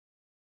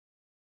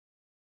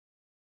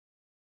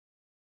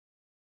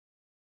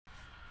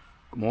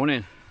Good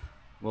morning,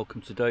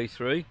 welcome to day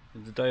 3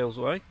 of the Dales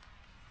Way.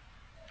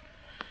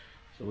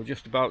 So we're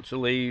just about to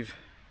leave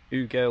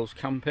Ewegales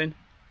camping.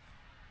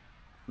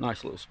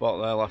 Nice little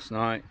spot there last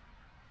night.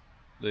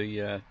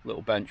 The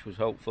little bench was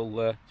helpful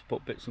there to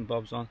put bits and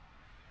bobs on.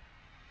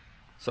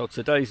 So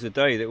today's the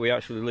day that we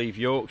actually leave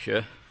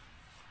Yorkshire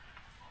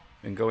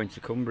and go into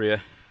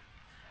Cumbria.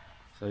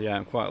 So yeah,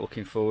 I'm quite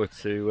looking forward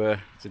to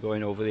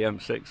going over the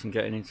M6 and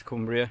getting into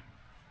Cumbria.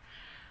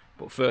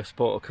 But first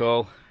port of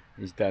call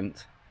is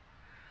Dent.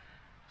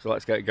 So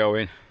let's get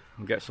going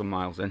and get some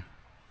miles in.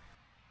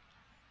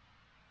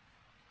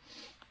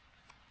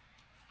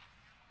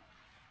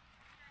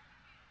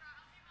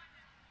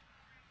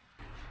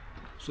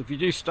 So if you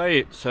do stay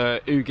at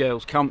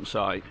Ewegales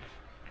campsite,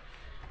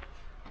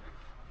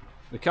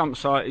 the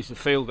campsite is the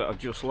field that I've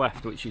just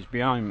left, which is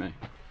behind me.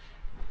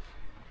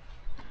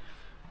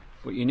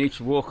 But you need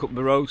to walk up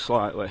the road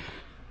slightly,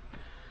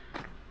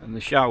 and the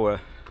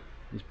shower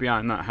is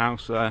behind that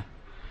house there,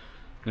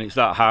 and it's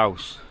that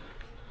house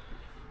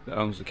that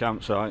owns the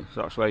campsite,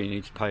 so that's where you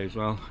need to pay as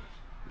well.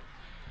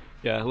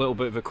 Yeah, a little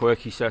bit of a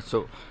quirky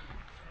setup,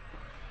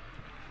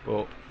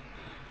 but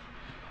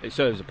it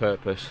serves a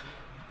purpose.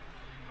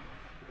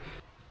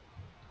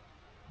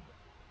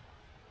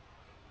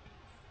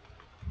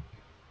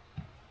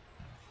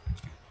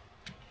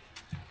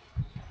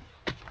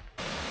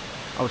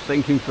 I was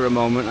thinking for a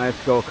moment I had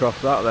to go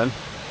across that then,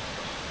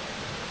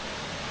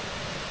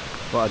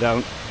 but I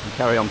don't. I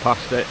carry on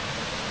past it.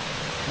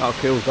 How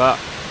cool is that?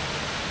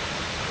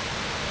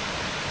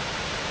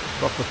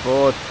 Proper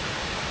Ford.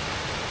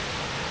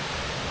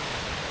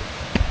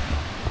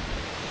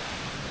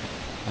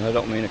 And I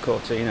don't mean a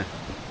Cortina.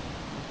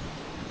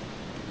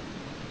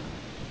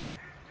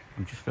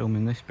 I'm just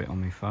filming this bit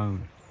on my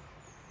phone.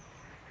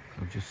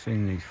 I've just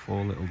seen these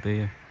 4 little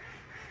deer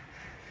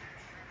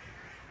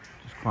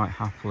just quite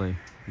happily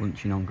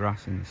lunching on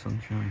grass in the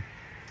sunshine.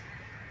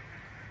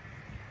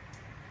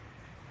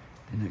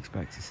 Didn't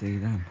expect to see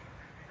them.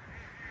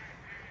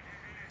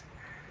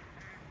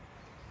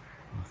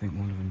 I think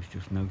one of them's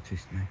just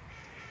noticed me.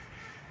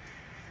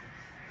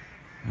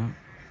 Oh,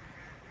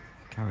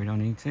 carried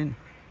on eating.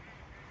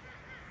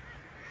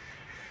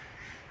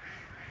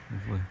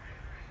 Lovely.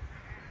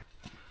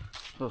 So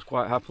I was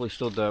quite happily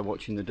stood there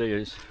watching the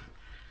deers,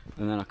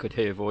 and then I could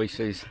hear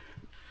voices,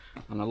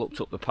 and I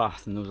looked up the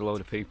path and there was a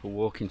load of people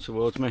walking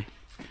towards me.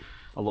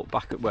 I looked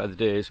back at where the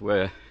deers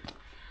were.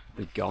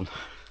 They'd gone.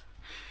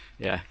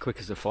 Yeah, quick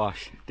as a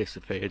flash,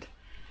 disappeared.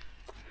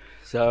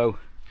 So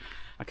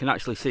I can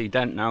actually see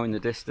Dent now in the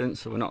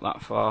distance, so we're not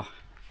that far.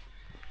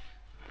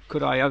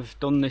 Could I have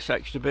done this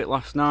extra bit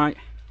last night?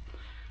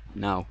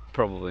 No,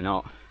 probably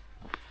not.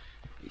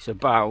 It's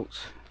about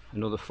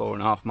another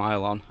 4.5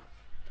 miles on.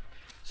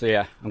 So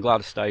yeah, I'm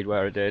glad I stayed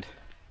where I did.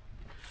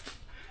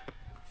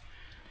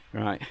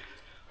 Right,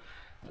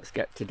 let's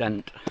get to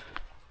Dent.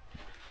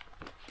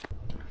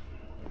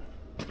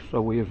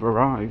 So we have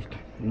arrived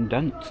in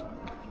Dent.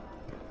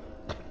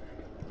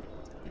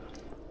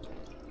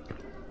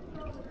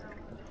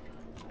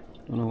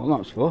 Don't know what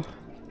that's for.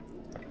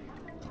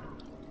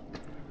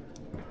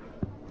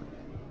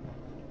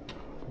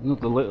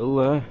 Another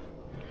little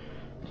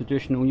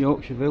traditional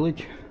Yorkshire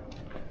village.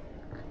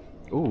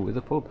 Oh, with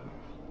a pub.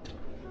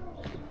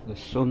 The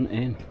Sun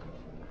Inn.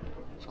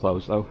 It's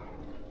closed though.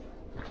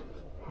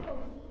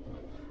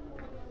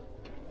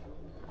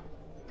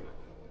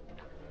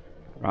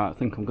 Right, I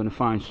think I'm going to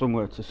find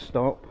somewhere to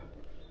stop.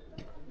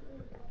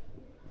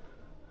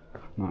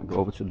 Might go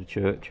over to the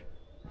church.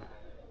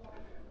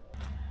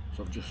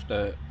 So I've just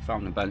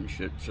found a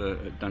bench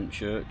at Dent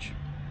Church.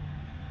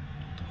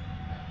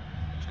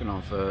 Just going to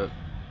have a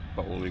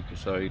bottle of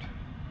Lucasade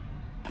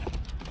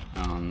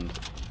and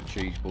a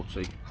cheese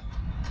butty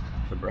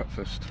for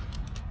breakfast.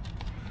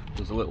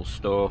 There's a little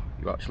store,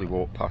 you actually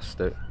walk past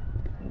it,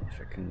 which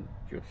I can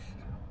just,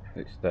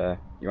 it's there,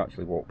 you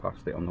actually walk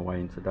past it on the way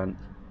into Dent.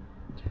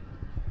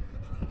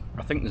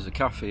 I think there's a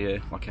cafe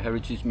here, like a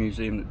heritage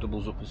museum that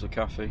doubles up as a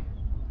cafe.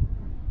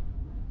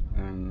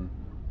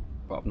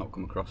 But I've not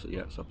come across it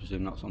yet, so I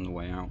presume that's on the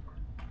way out.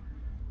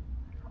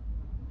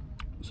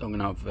 So I'm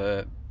going to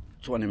have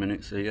 20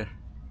 minutes here.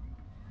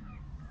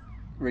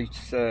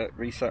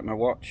 Reset my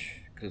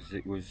watch because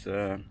it was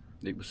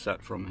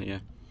set from here,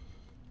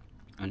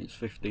 and it's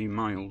 15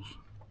 miles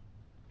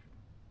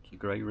to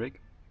Greyrigg.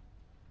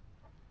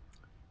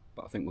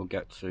 But I think we'll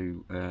get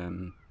to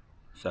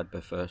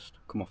Sedbergh first.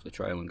 Come off the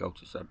trail and go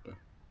to Sedbergh.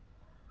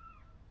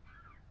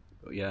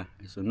 But yeah,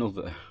 it's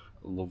another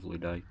lovely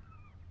day.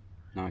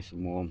 Nice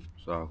and warm,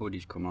 so our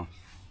hoodies come off.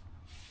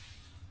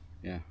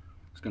 Yeah,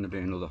 it's going to be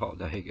another hot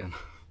day again.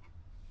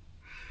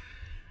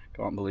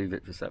 Can't believe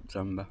it for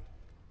September.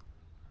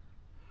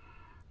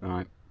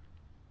 Right,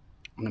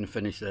 I'm going to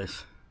finish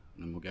this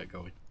and then we'll get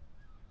going.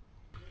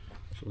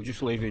 So we're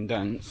just leaving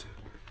Dent,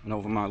 and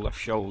over my left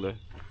shoulder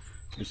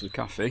is the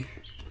cafe,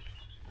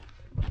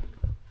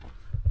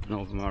 and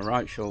over my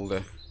right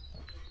shoulder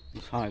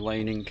is High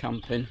Lane Inn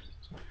Camping,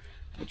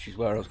 which is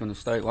where I was going to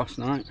stay last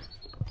night.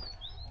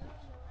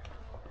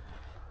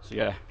 So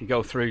yeah, if you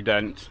go through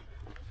Dent,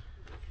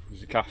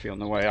 There's a cafe on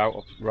the way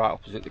out, right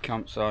opposite the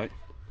campsite.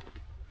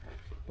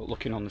 But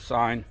looking on the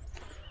sign,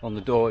 on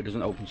the door, it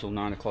doesn't open till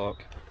 9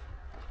 o'clock.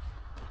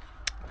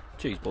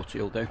 Cheese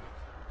butty will do.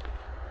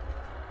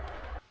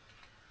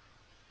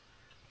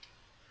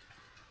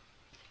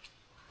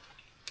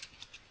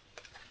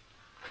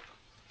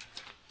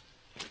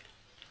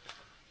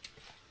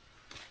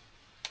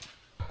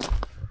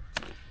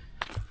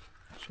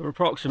 So we're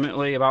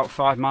approximately about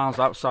 5 miles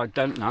outside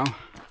Dent now.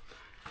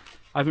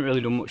 I haven't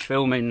really done much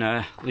filming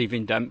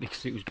leaving Dent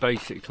because it was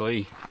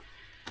basically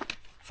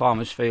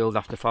farmer's field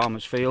after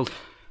farmer's field.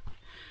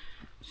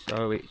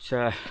 So it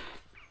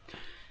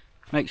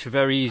makes for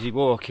very easy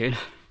walking,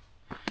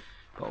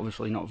 but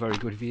obviously not very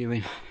good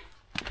viewing.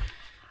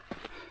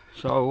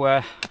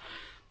 So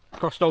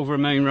crossed over a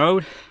main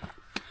road.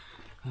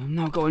 I'm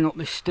now going up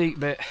this steep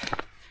bit.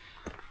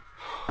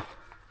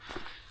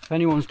 If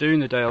anyone's doing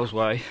the Dales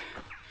Way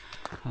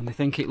and they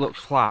think it looks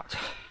flat,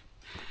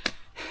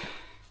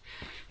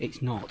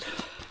 it's not.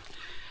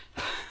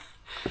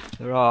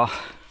 There are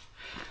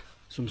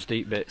some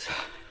steep bits.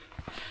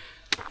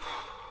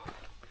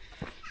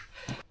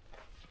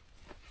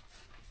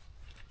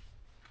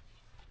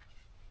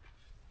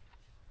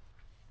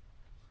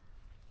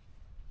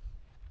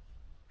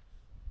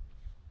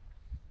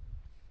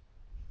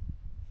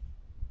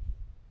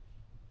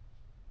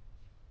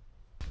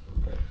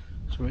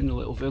 So we're in the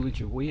little village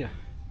of Weir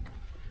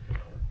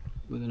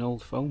with an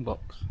old phone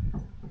box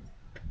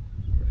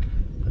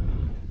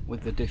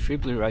with the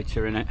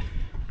defibrillator in it.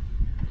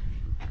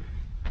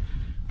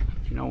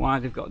 Do you know why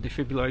they've got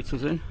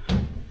defibrillators in?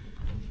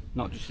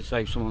 Not just to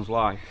save someone's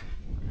life,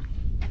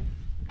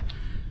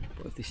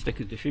 but if they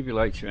stick a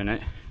defibrillator in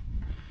it,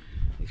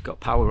 it's got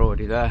power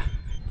already there,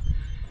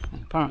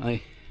 and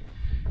apparently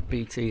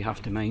BT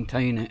have to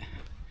maintain it,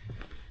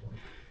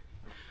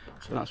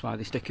 so that's why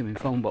they stick them in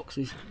phone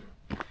boxes.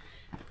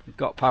 They've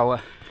got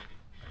power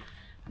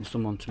and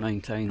someone to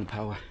maintain the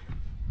power.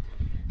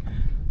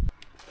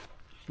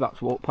 So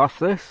let's walk past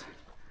this.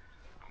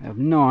 I have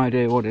no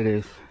idea what it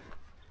is.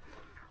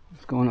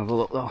 Let's go and have a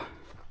look though.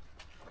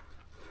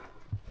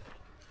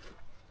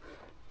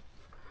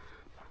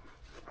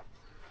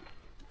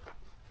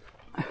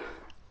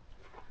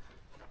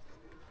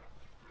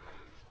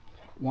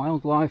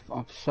 Wildlife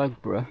of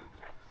Sedbergh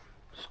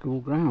School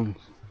Grounds.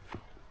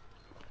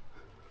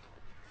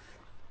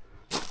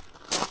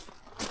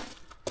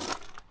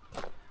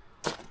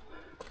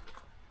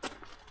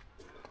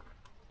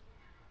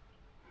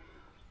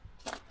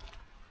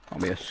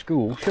 Can't be a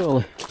school,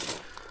 surely.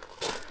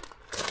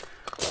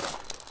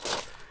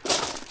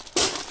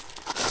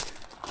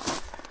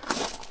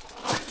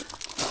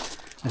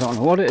 I don't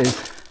know what it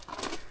is.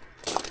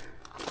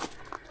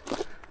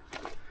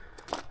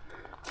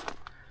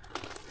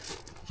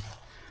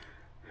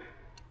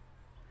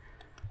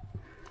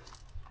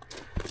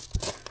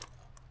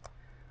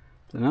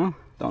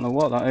 Don't know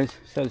what that is. It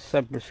says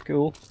Sedbergh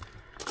School,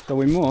 so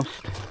we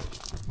must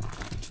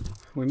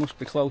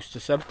be close to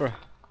Sedbergh. I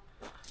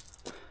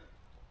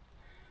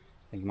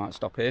think I might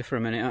stop here for a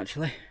minute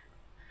actually.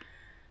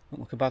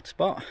 Don't look a bad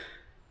spot.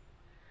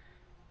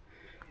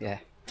 Yeah,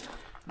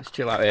 let's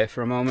chill out here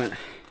for a moment.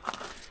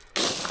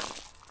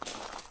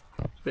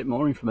 A bit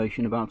more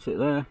information about it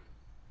there.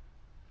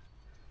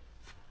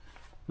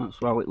 That's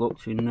how it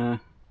looked in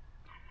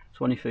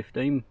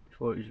 2015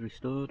 before it was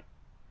restored.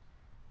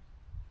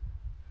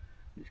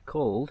 It's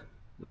called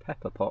the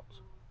Pepper Pot.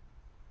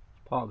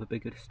 It's part of a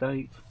bigger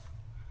estate.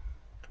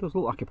 It does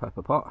look like a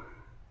pepper pot.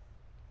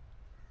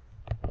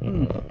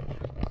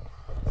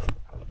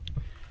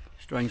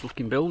 Strange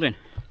looking building.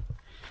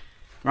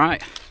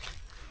 Right,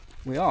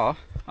 we are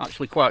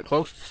actually quite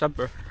close to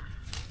Sedbergh,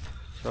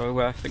 so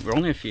I think we're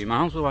only a few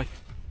miles away.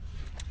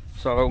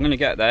 So I'm going to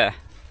get there,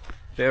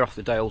 veer off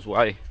the Dales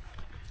Way,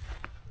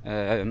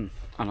 and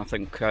I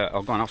think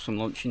I'll go and have some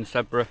lunch in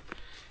Sedbergh,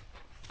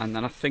 and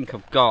then I think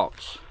I've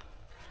got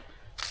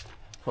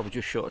probably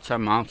just short of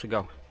 10 miles to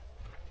go.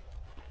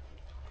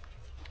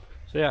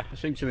 So yeah, I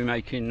seem to be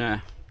making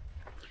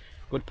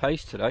good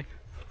pace today.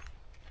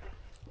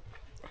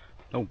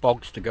 No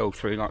bogs to go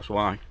through, that's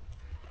why.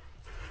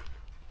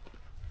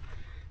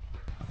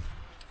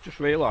 Just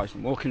realised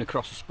I'm walking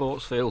across a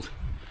sports field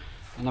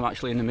and I'm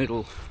actually in the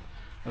middle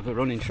of a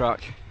running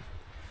track.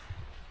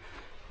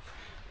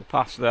 The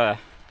path's there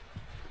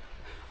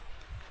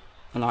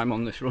and I'm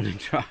on this running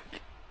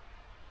track.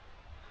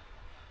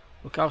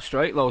 Look how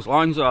straight those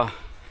lines are.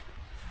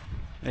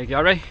 Hey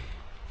Gary.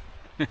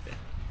 So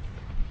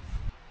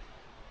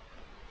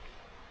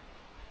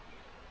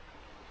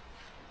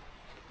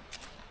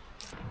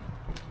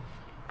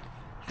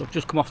I've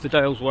just come off the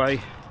Dales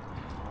Way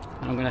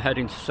and I'm going to head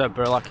into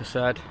Sedbergh. Like I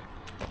said,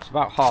 it's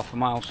about half a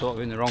mile sort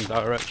of in the wrong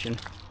direction,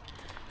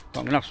 but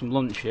I'm going to have some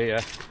lunch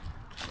here.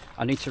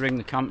 I need to ring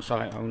the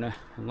campsite owner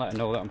and let her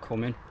know that I'm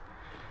coming,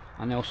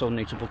 and I also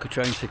need to book a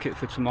train ticket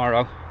for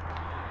tomorrow,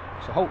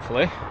 so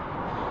hopefully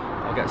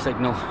I'll get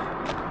signal.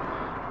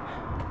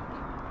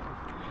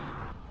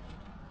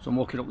 So I'm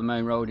walking up the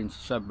main road into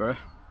Sedbergh,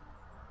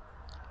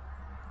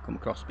 come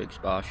across a big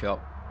spar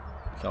shop,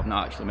 so I've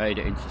not actually made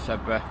it into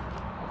Sedbergh.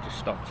 just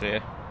stopped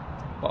here,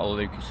 bottle of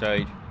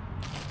Lucasade,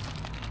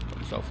 got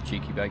myself a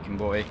cheeky bacon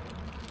butty.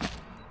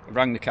 I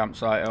rang the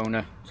campsite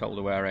owner, told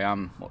her where I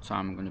am, what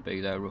time I'm going to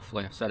be there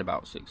roughly. I said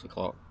about 6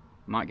 o'clock.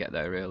 I might get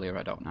there earlier,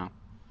 I don't know.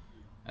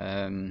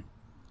 And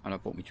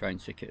I've booked my train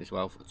ticket as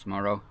well for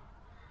tomorrow.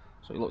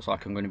 So it looks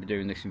like I'm going to be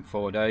doing this in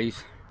 4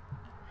 days,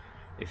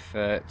 if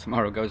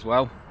tomorrow goes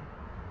well.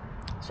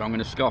 So I'm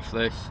going to scoff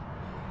this,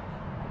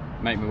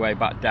 make my way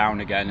back down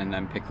again, and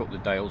then pick up the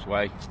Dales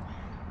Way,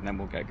 and then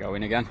we'll get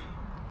going again.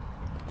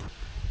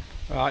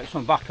 Right, so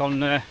I'm back on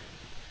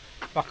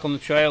the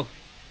trail.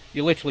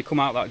 You literally come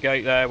out that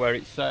gate there where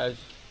it says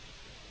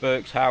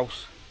Burke's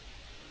house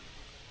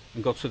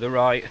and go to the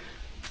right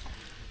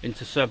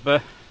into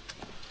Sedbergh,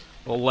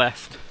 or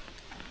left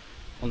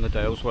on the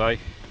Dales Way.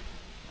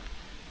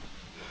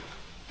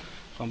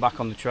 So I'm back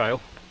on the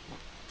trail.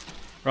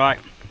 Right,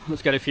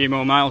 let's get a few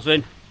more miles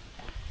in.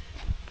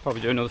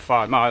 Probably do another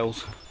 5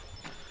 miles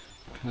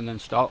and then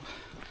stop.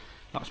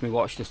 That's my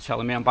watch just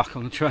telling me I'm back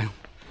on the trail.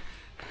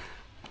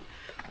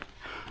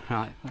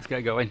 Right, let's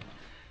get going.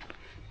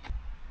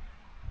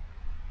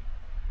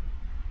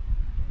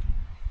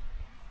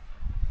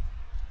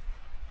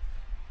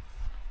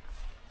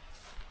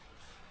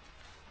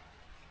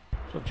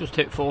 So I've just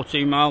hit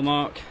 14-mile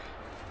mark.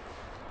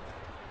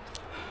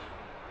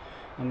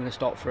 I'm going to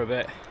stop for a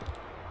bit,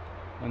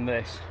 and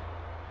this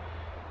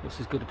is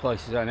as good a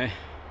place as any.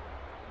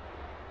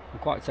 I'm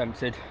quite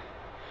tempted to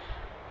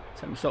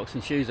take my socks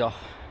and shoes off,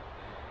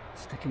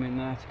 stick them in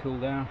there to cool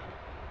down.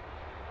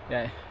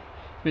 Yeah,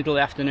 middle of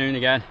the afternoon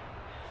again,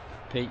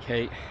 peak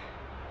heat.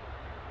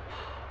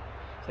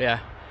 So yeah,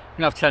 I'm going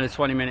to have 10 or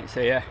 20 minutes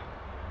here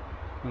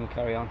and we'll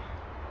carry on.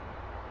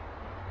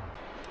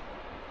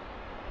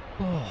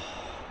 Oh.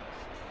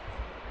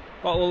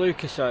 Bottle of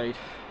Lucasade,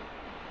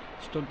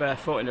 stood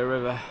barefoot in the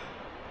river.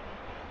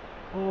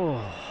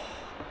 Oh,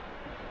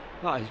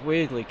 that is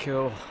weirdly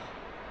cool.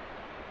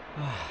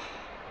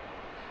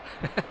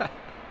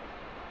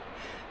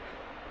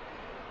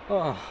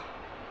 Oh,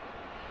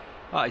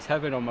 that is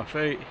heaven on my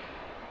feet.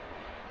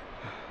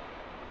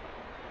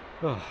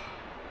 Oh.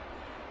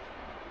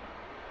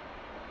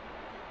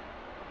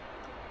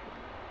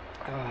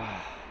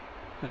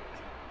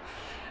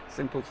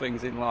 Simple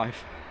things in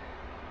life.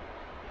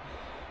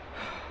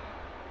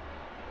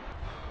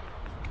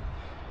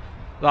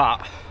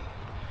 That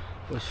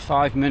was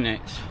 5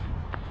 minutes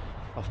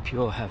of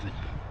pure heaven.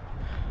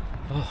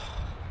 Oh.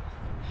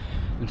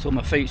 Until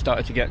my feet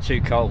started to get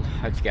too cold, I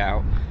had to get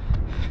out.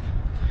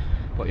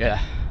 But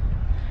yeah,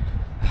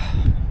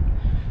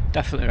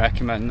 definitely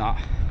recommend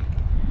that,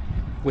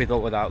 with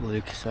or without the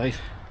Lucasade.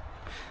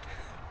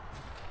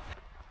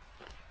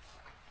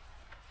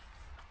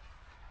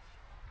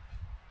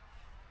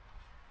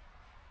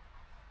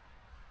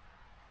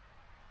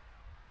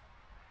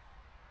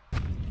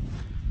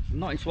 I'm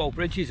not in swell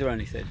bridges or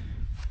anything.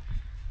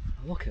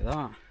 Look at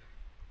that.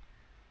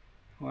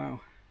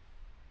 Wow.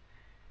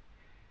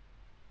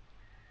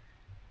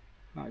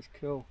 That is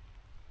cool.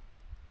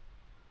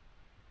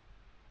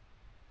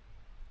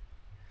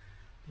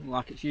 Doesn't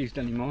like it's used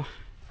anymore.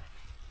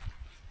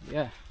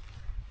 Yeah.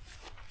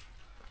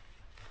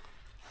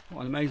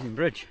 What an amazing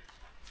bridge.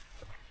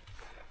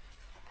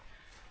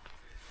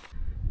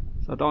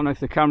 So I don't know if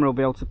the camera will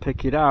be able to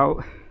pick it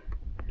out,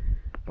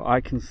 but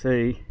I can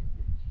see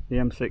the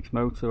M6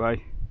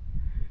 motorway.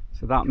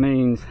 So that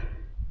means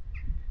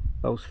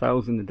those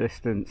fells in the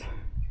distance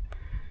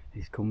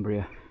is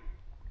Cumbria.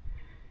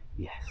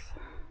 Yes.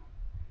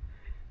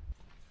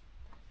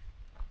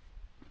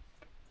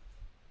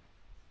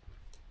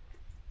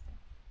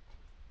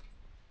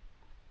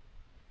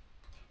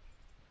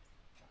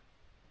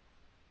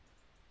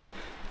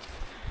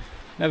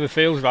 Never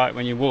feels right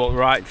when you walk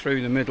right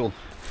through the middle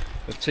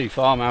of 2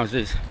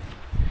 farmhouses,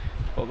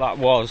 but that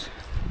was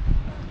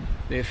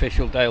the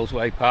official Dales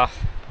Way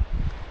path.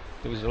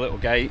 There was a little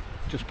gate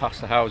just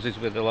past the houses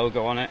with the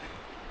logo on it,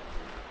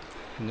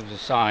 and there was a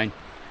sign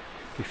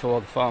before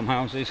the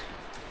farmhouses.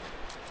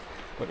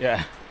 But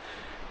yeah,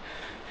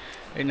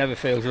 it never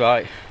feels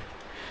right.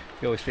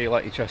 You always feel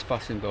like you're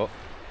trespassing, but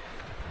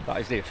that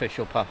is the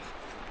official path.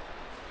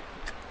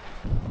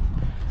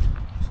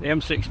 So the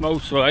M6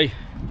 motorway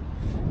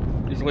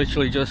is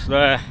literally just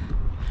there.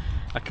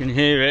 I can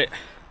hear it,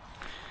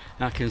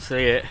 and I can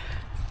see it.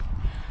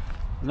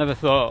 I never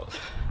thought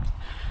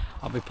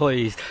I'd be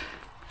pleased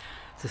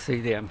to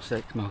see the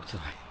M6 motorway.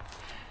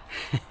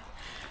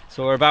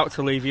 So we're about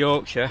to leave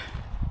Yorkshire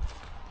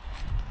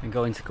and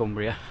go into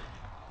Cumbria.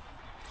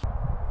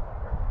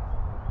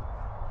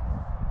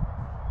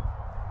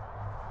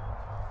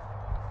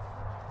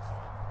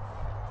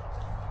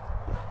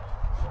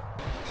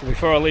 So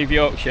before I leave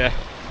Yorkshire,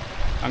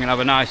 I'm going to have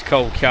a nice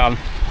cold can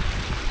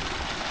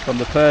from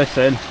the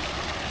person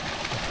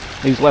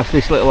who's left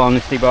this little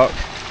honesty box.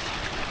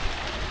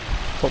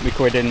 Put me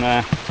quid in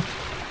there.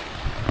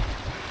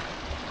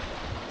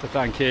 So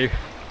thank you,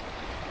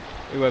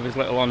 whoever's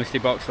little honesty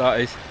box that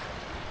is. So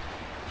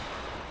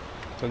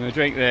I'm going to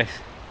drink this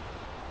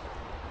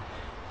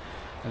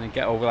and then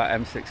get over that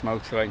M6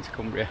 motorway into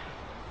Cumbria.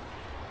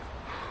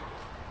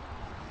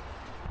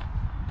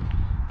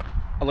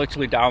 I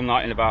literally downed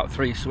that in about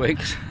 3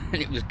 swigs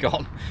and it was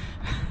gone.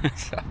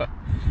 So I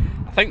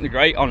think the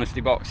great honesty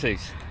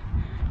boxes,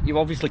 you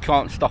obviously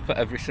can't stop at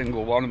every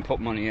single one and put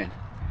money in,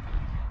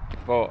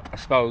 but I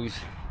suppose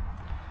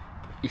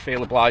you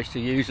feel obliged to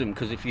use them,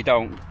 because if you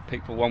don't,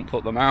 people won't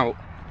put them out.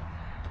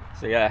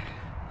 So yeah,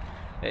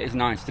 it is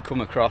nice to come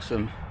across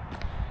them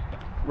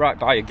right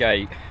by a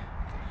gate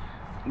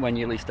when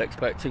you're least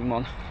expecting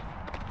one.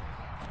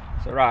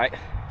 So right,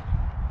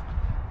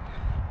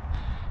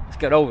 let's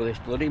get over this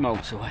bloody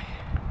motorway.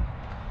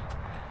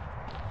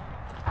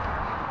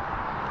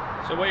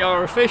 So we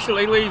are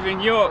officially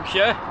leaving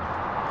Yorkshire.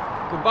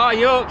 Goodbye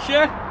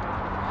Yorkshire.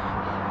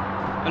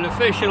 And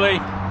officially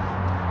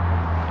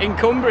in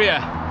Cumbria.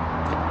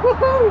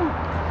 Woohoo!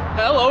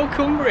 Hello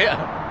Cumbria.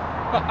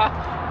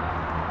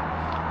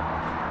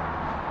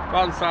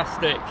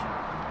 Fantastic.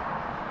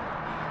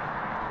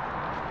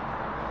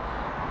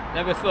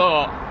 Never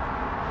thought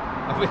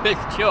I'd be this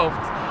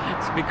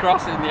chuffed to be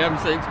crossing the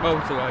M6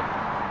 motorway.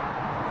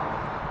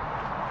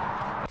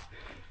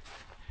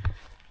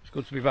 It's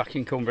good to be back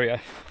in Cumbria.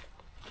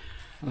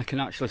 And I can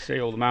actually see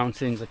all the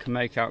mountains. I can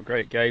make out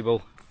Great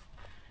Gable,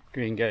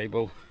 Green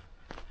Gable,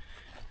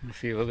 and a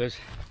few others.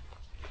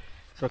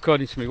 So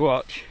according to my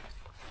watch,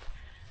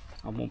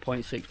 I'm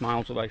 1.6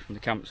 miles away from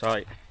the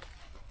campsite.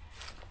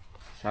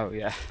 So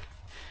yeah,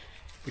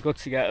 be good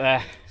to get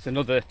there. It's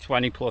another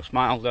 20 plus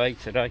mile day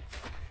today.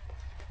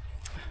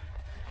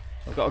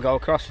 I've got to go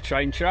across the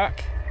train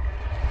track.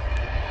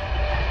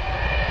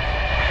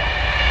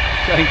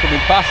 Train coming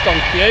past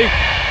on cue.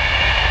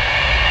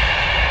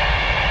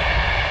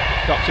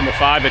 Dropped in the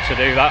fibre to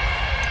do that.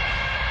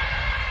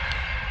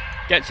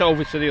 Gets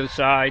over to the other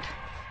side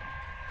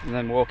and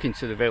then walk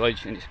into the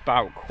village, and it's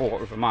about a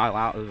quarter of a mile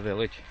out of the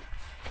village.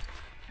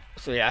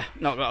 So yeah,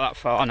 not got that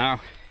far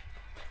now.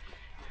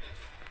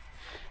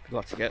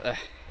 Glad to get there.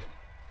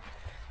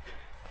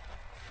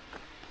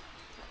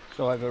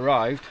 So I've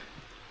arrived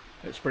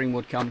at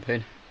Springwood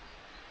camping.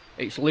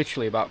 It's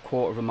literally about a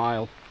quarter of a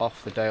mile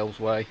off the Dales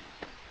Way,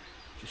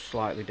 just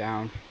slightly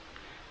down.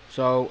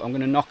 So I'm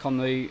going to knock on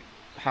the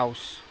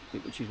house,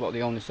 which is what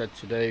the owner said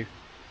to do,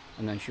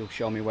 and then she'll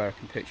show me where I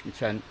can pitch my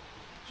tent.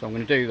 So I'm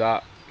going to do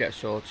that, get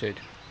sorted,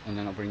 and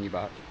then I'll bring you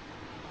back.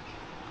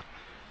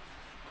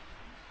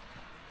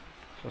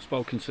 So I've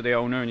spoken to the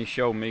owner and he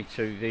showed me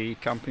to the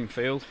camping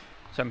field.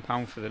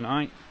 £10 for the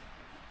night.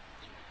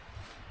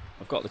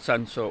 I've got the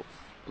tent up,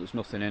 but there's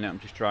nothing in it. I'm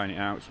just trying it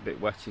out. It's a bit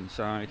wet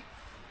inside.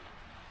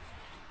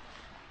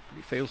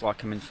 It feels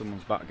like I'm in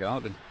someone's back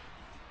garden,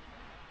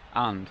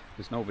 and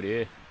there's nobody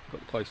here. I've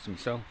got the place to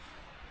myself.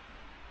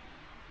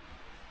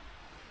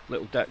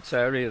 Little decked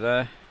area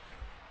there,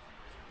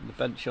 the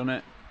bench on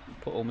it.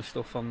 Put all my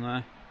stuff on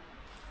there.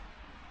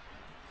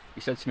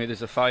 He said to me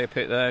there's a fire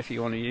pit there if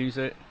you want to use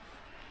it.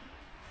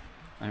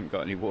 I haven't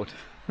got any wood.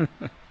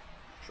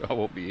 So I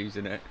won't be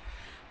using it.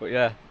 But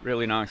yeah,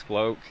 really nice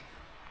bloke,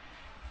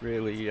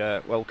 really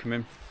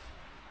welcoming.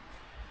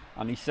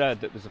 And he said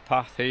that there's a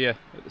path here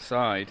at the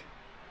side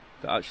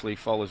that actually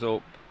follows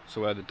up to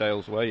where the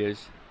Dales Way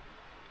is.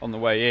 On the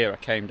way here I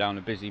came down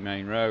a busy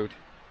main road,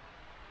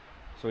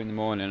 so in the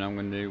morning I'm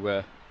going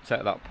to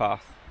take that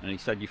path, and he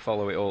said you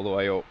follow it all the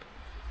way up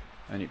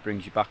and it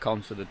brings you back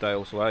onto the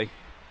Dales Way.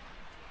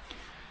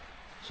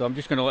 So I'm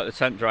just going to let the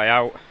tent dry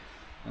out,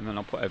 and then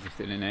I'll put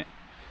everything in it,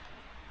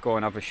 go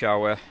and have a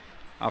shower,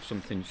 have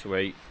something to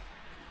eat,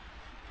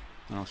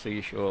 and I'll see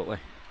you shortly.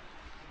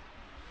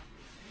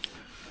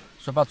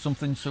 So I've had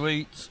something to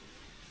eat,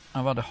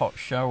 I've had a hot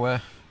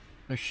shower.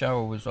 The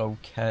shower was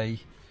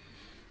okay,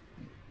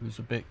 it was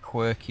a bit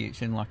quirky,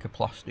 it's in like a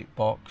plastic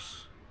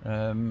box,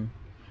 but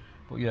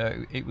yeah,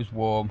 it was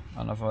warm,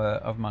 and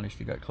I've managed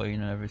to get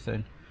clean and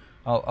everything.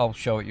 I'll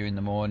show it you in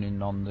the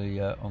morning on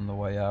the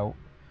way out.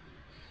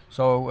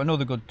 So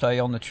another good day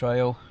on the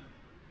trail,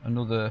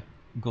 another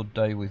good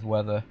day with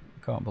weather.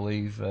 I can't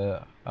believe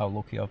how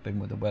lucky I've been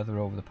with the weather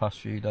over the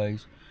past few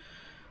days.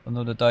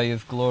 Another day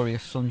of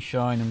glorious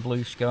sunshine and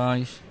blue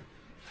skies.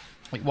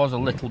 It was a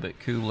little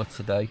bit cooler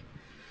today,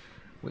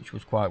 which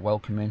was quite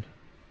welcoming.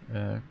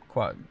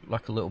 Quite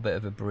like a little bit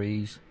of a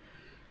breeze,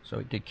 so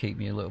it did keep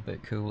me a little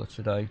bit cooler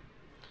today.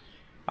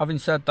 Having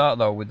said that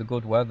though, with the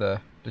good weather,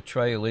 the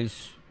trail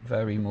is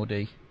very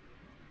muddy.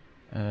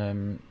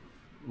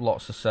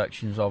 Lots of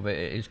sections of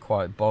it is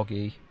quite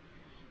boggy.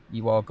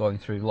 You are going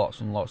through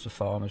lots and lots of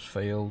farmers'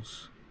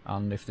 fields,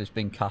 and if there's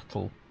been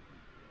cattle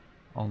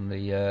on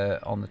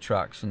the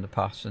tracks and the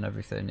paths and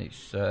everything,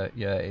 it's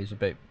yeah, it is a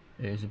bit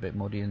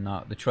muddy in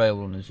that. The trail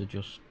runners are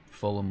just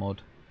full of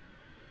mud,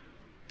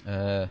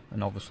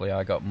 and obviously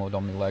I got mud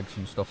on my legs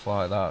and stuff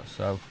like that.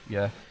 So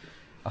yeah,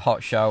 a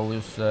hot shower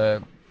was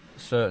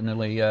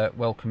certainly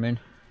welcoming.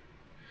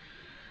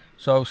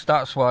 So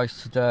stats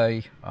wise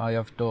today, I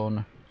have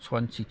done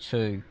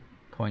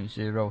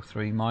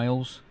 22.03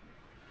 miles.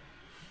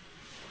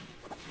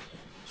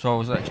 So I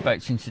was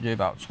expecting to do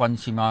about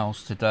 20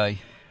 miles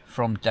today.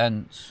 From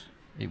Dent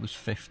it was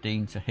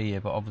 15 to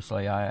here, but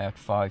obviously I had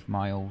 5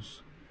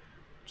 miles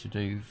to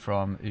do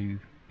from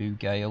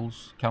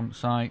Ewegales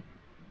campsite.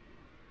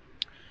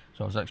 So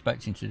So I was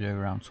expecting to do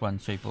around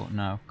 20, but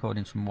now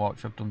according to my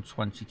watch I've done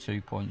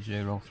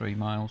 22.03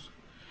 miles.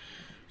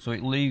 So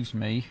it leaves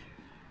me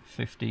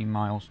 15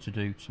 miles to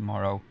do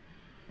tomorrow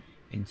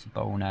into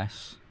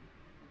Bowness,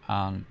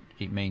 and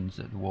it means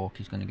that the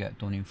walk is going to get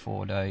done in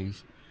 4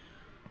 days.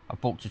 I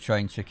booked a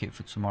train ticket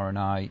for tomorrow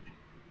night,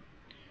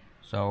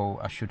 so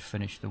I should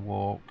finish the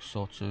walk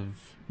sort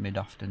of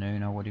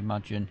mid-afternoon, I would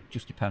imagine.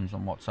 Just depends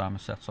on what time I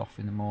set off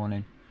in the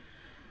morning.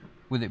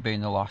 With it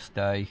being the last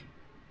day,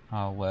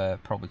 I'll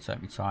probably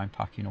take my time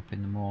packing up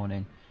in the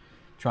morning,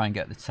 try and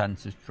get the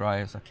tent as dry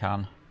as I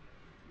can.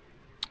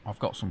 I've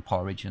got some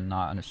porridge and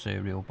that and a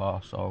cereal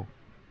bar, so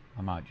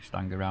I might just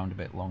hang around a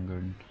bit longer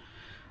and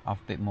have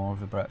a bit more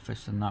of a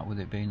breakfast than that, with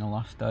it being the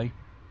last day.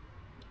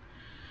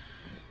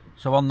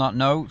 So on that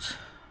note,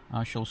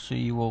 I shall see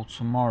you all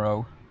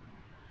tomorrow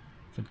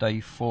for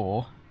day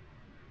 4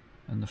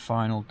 and the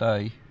final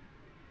day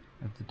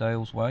of the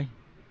Dales Way.